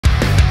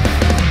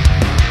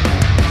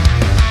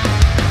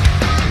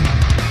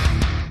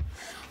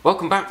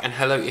Welcome back, and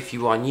hello if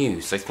you are new.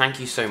 So thank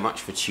you so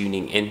much for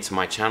tuning in to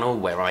my channel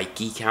where I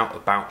geek out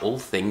about all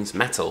things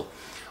metal.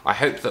 I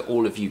hope that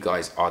all of you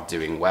guys are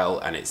doing well,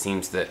 and it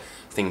seems that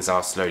things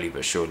are slowly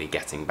but surely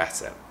getting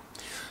better.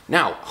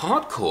 Now,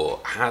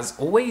 hardcore has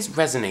always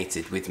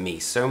resonated with me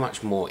so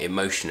much more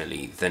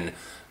emotionally than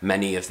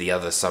many of the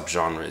other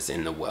subgenres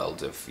in the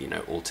world of,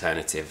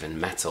 alternative and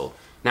metal.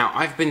 Now,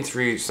 I've been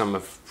through some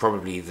of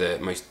probably the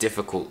most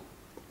difficult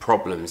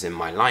problems in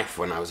my life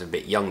when I was a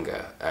bit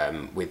younger,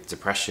 with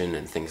depression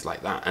and things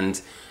like that,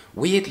 and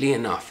weirdly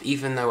enough,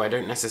 even though I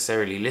don't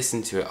necessarily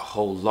listen to it a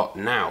whole lot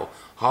now,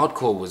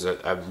 hardcore was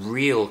a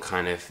real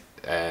kind of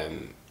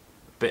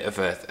bit of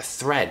a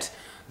thread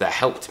that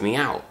helped me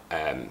out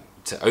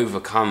to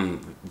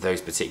overcome those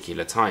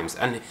particular times.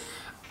 And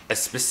a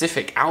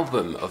specific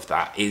album of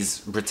that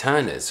is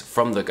Returners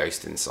from The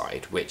Ghost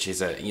Inside, which is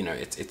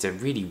it's a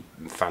really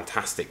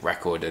fantastic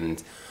record,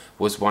 and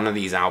was one of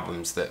these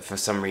albums that for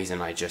some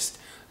reason I just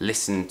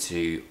listened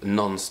to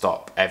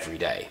non-stop every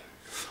day.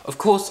 Of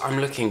course, I'm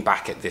looking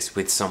back at this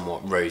with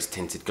somewhat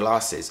rose-tinted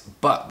glasses,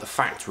 but the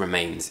fact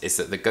remains is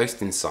that The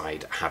Ghost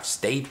Inside have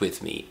stayed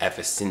with me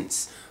ever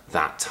since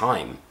that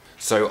time.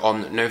 So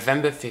on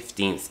November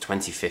 15th,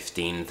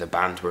 2015, the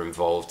band were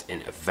involved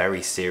in a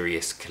very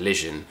serious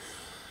collision.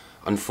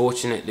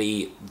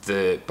 Unfortunately,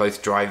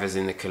 both drivers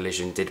in the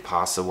collision did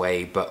pass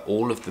away, but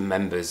all of the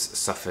members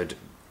suffered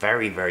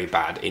very, very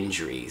bad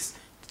injuries.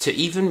 To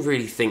even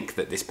really think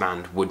that this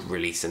band would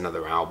release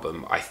another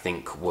album, I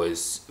think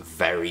was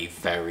very,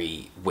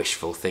 very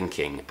wishful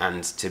thinking.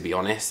 And to be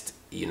honest,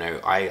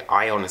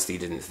 I honestly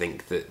didn't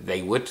think that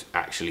they would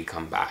actually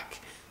come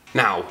back.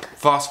 Now,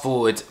 fast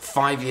forward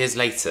 5 years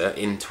later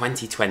in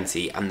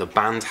 2020, and the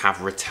band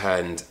have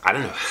returned. I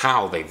don't know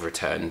how they've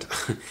returned,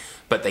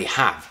 but they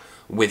have,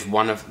 with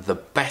one of the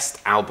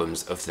best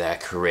albums of their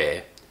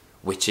career,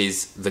 which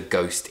is The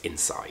Ghost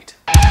Inside.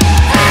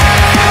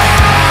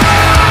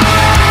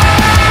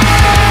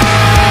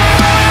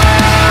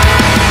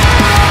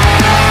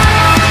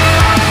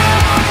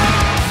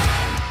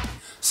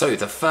 So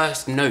the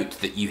first note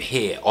that you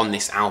hear on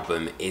this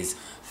album is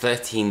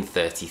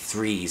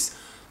 1333's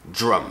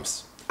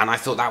drums. And I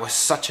thought that was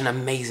such an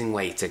amazing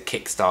way to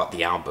kickstart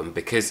the album,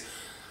 because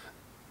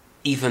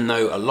even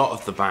though a lot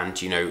of the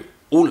band,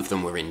 all of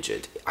them were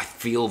injured, I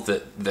feel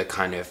that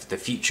the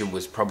future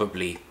was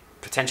probably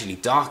potentially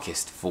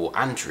darkest for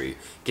Andrew,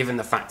 given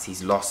the fact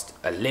he's lost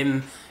a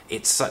limb.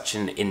 It's such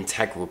an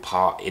integral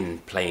part in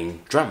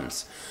playing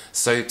drums.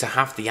 So to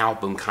have the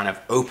album kind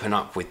of open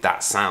up with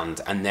that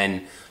sound, and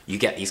then you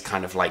get these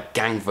kind of like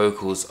gang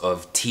vocals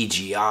of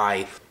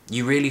TGI,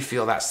 you really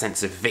feel that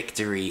sense of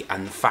victory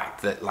and the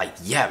fact that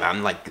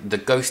the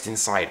Ghost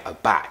Inside are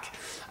back.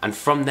 And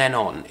from then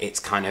on, it's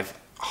kind of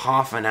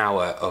half an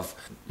hour of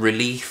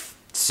relief,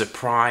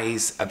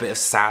 surprise, a bit of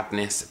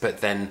sadness,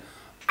 but then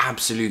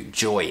absolute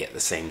joy at the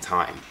same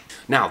time.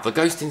 Now, The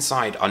Ghost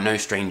Inside are no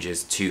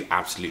strangers to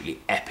absolutely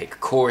epic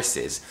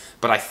choruses,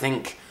 but I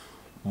think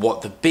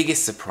what the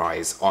biggest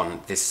surprise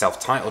on this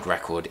self-titled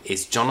record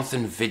is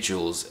Jonathan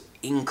Vigil's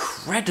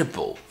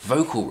incredible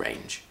vocal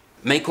range.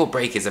 Make or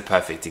Break is a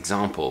perfect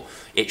example.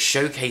 It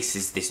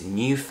showcases this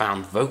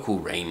newfound vocal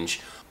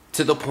range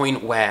to the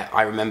point where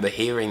I remember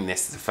hearing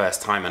this the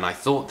first time and I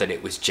thought that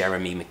it was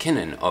Jeremy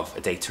McKinnon of A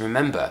Day to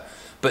Remember.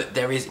 But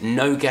there is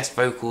no guest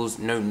vocals,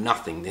 no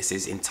nothing. This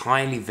is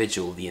entirely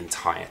Vigil the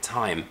entire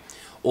time.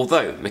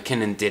 Although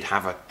McKinnon did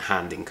have a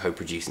hand in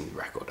co-producing the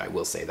record, I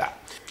will say that.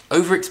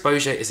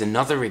 Overexposure is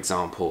another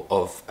example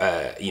of,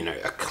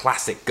 a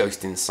classic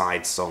Ghost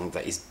Inside song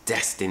that is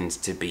destined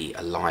to be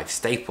a live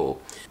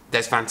staple.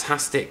 There's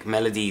fantastic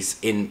melodies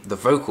in the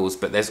vocals,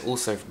 but there's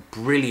also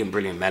brilliant,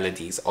 brilliant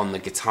melodies on the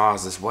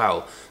guitars as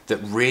well that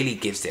really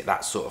gives it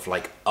that sort of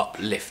like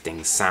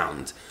uplifting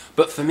sound.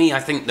 But for me, I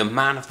think the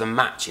man of the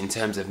match in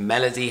terms of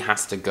melody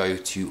has to go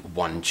to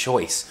One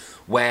Choice,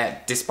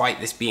 where despite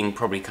this being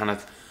probably kind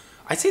of,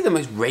 I'd say the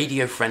most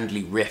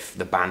radio-friendly riff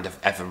the band have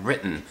ever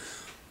written,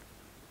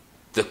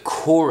 the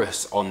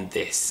chorus on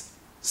this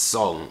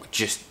song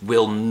just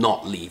will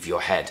not leave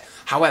your head.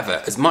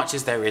 However, as much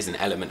as there is an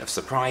element of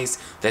surprise,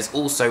 there's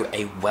also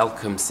a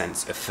welcome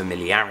sense of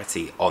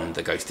familiarity on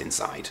The Ghost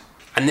Inside.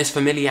 And this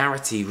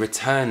familiarity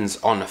returns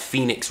on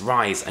Phoenix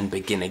Rise and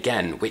Begin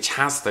Again, which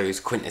has those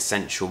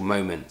quintessential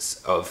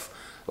moments of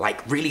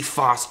like really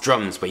fast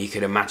drums where you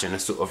could imagine a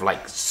sort of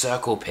like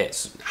circle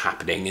pits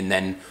happening, and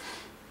then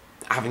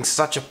having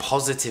such a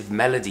positive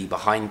melody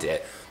behind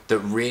it that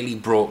really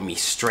brought me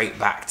straight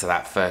back to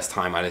that first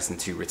time I listened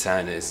to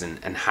Returners and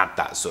had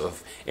that sort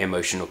of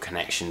emotional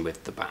connection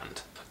with the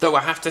band. Though I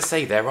have to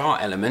say there are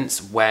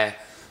elements where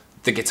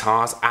the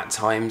guitars at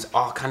times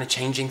are kind of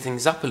changing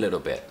things up a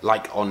little bit,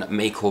 like on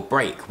Make or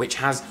Break, which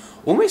has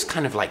almost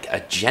kind of like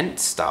a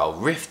gent style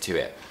riff to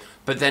it,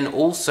 but then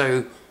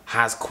also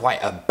has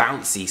quite a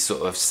bouncy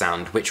sort of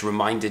sound, which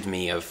reminded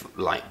me of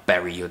like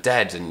Bury Your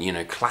Dead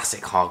and,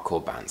 classic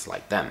hardcore bands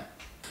like them.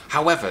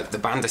 However, the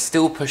band are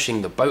still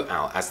pushing the boat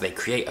out as they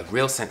create a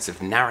real sense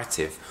of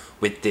narrative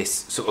with this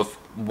sort of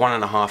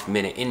 1.5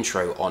 minute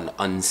intro on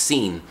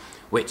Unseen,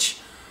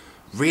 which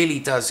really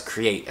does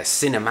create a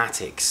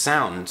cinematic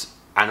sound,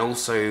 and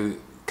also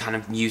kind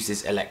of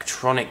uses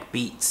electronic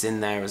beats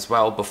in there as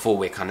well, before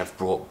we're kind of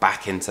brought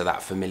back into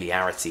that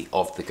familiarity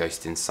of The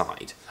Ghost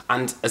Inside.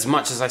 And as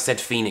much as I said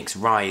Phoenix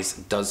Rise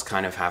does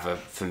kind of have a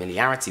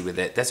familiarity with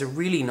it, there's a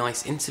really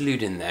nice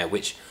interlude in there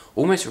which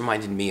almost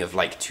reminded me of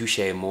like Touche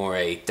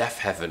Amore, Death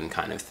Heaven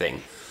kind of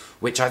thing,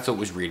 which I thought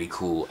was really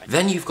cool.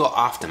 Then you've got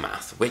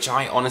Aftermath, which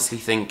I honestly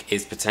think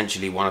is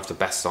potentially one of the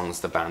best songs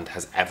the band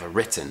has ever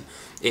written.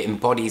 It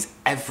embodies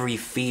every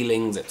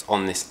feeling that's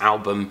on this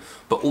album,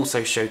 but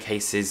also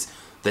showcases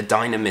the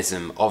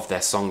dynamism of their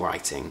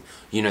songwriting.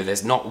 You know,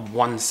 there's not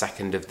 1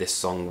 second of this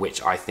song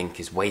which I think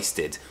is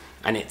wasted,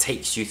 and it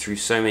takes you through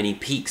so many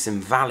peaks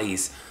and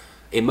valleys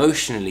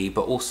emotionally,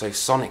 but also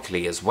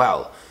sonically as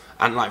well.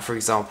 And like, for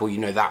example, you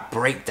know, that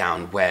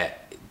breakdown where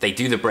they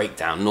do the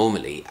breakdown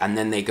normally and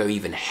then they go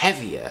even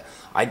heavier,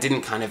 I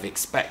didn't kind of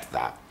expect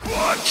that.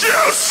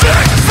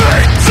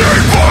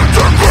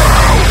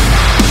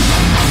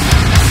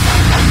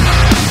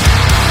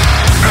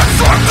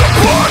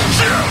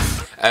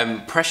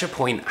 Pressure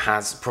Point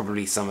has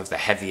probably some of the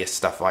heaviest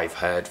stuff I've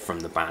heard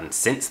from the band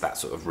since that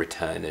sort of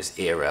Returners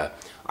era.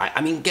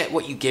 I mean, Get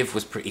What You Give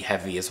was pretty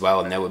heavy as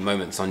well, and there were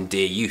moments on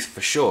Dear Youth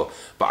for sure,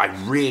 but I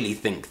really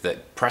think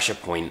that Pressure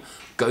Point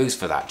goes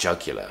for that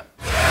jugular.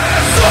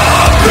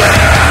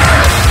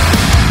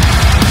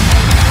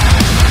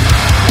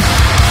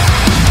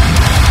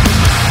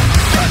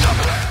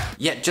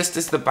 Yet just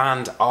as the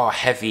band are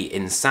heavy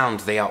in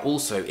sound, they are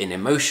also in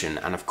emotion,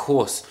 and of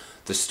course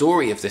the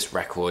story of this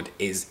record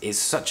is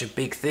such a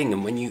big thing,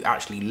 and when you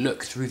actually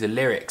look through the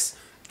lyrics,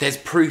 there's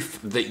proof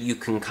that you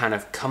can kind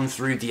of come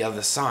through the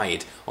other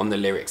side on the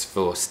lyrics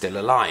for Still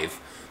Alive.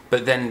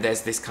 But then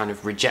there's this kind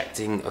of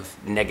rejecting of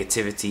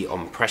negativity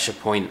on Pressure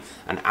Point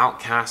and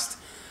Outcast,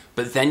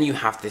 but then you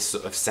have this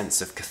sort of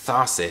sense of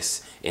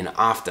catharsis in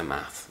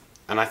Aftermath.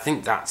 And I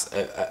think that's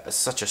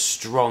such a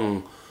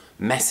strong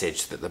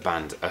message that the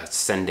band are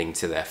sending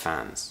to their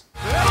fans.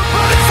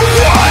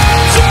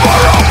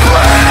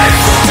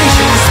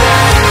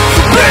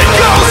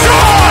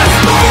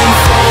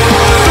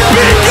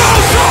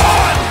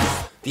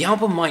 The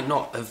album might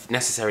not have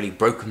necessarily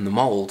broken the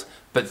mold,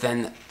 but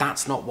then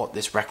that's not what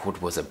this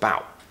record was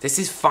about. This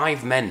is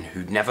 5 men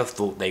who never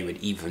thought they would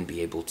even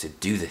be able to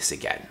do this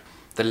again.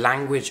 The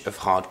language of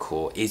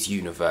hardcore is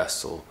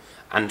universal,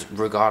 and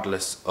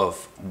regardless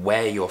of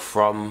where you're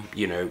from,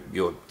 you know,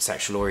 your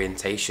sexual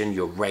orientation,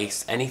 your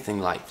race, anything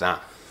like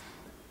that,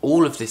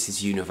 all of this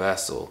is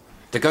universal.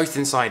 The Ghost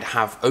Inside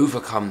have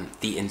overcome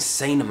the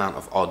insane amount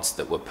of odds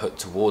that were put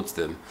towards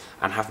them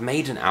and have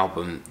made an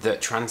album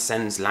that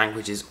transcends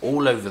languages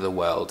all over the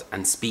world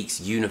and speaks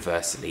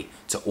universally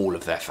to all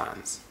of their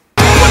fans.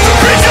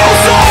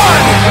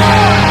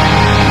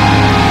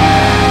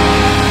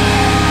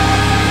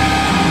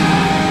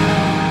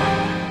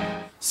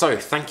 So,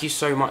 thank you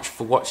so much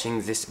for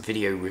watching this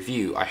video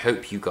review. I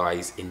hope you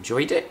guys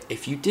enjoyed it.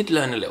 If you did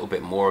learn a little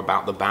bit more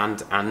about the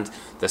band and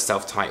the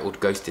self-titled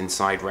Ghost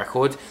Inside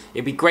record,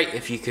 it'd be great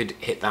if you could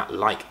hit that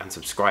like and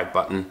subscribe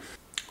button.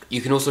 You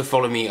can also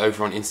follow me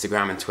over on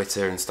Instagram and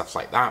Twitter and stuff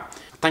like that.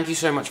 Thank you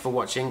so much for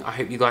watching. I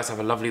hope you guys have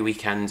a lovely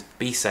weekend.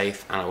 Be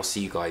safe, and I will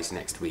see you guys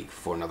next week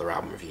for another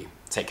album review.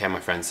 Take care,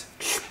 my friends.